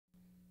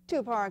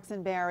Two parks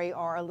in Barrie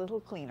are a little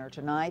cleaner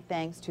tonight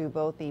thanks to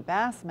both the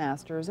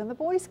Bassmasters and the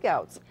Boy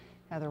Scouts.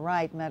 Heather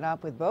Wright met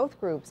up with both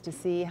groups to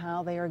see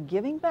how they are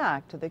giving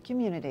back to the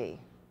community.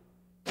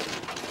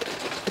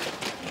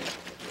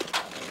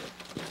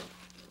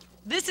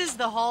 This is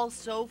the haul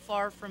so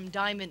far from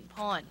Dyment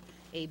Pond.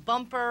 A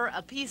bumper,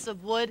 a piece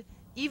of wood,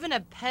 even a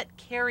pet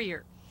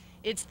carrier.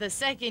 It's the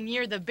second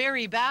year the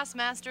Barrie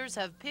Bassmasters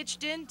have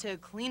pitched in to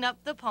clean up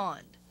the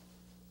pond.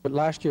 But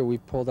last year we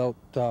pulled out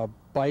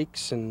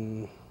bikes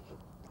and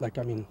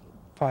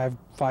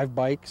five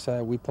bikes.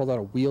 We pulled out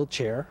a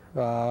wheelchair.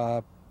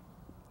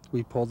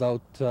 We pulled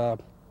out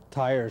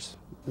tires,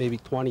 maybe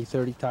 20,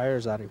 30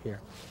 tires out of here.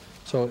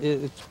 So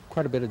it's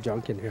quite a bit of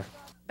junk in here.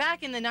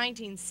 Back in the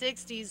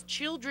 1960s,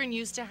 children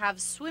used to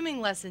have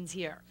swimming lessons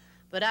here.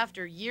 But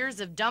after years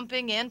of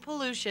dumping and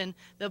pollution,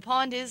 the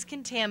pond is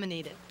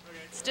contaminated.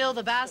 Still,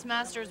 the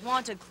Bassmasters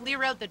want to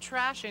clear out the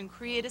trash and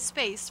create a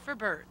space for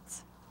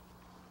birds.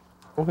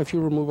 Well, if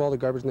you remove all the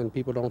garbage, then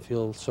people don't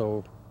feel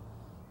so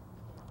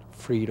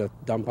free to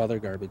dump other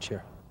garbage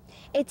here.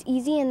 It's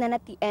easy, and then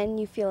at the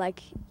end you feel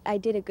like I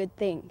did a good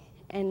thing,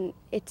 and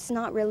it's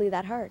not really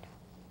that hard.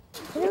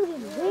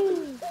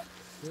 Good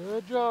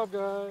job,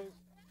 guys.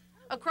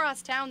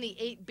 Across town, the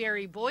 8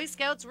 Barrie Boy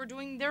Scouts were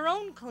doing their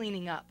own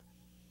cleaning up,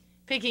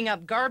 picking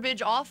up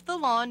garbage off the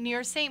lawn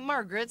near St.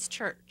 Margaret's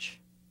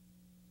Church.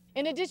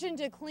 In addition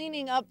to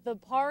cleaning up the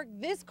park,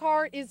 this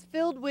car is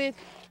filled with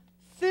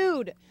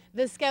food.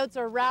 The Scouts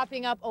are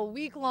wrapping up a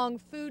week-long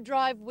food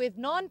drive with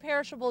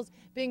non-perishables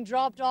being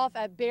dropped off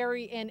at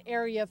Barrie and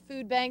area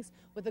food banks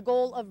with the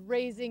goal of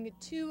raising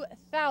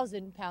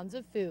 2,000 pounds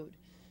of food.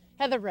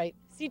 Heather Wright,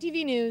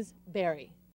 CTV News, Barrie.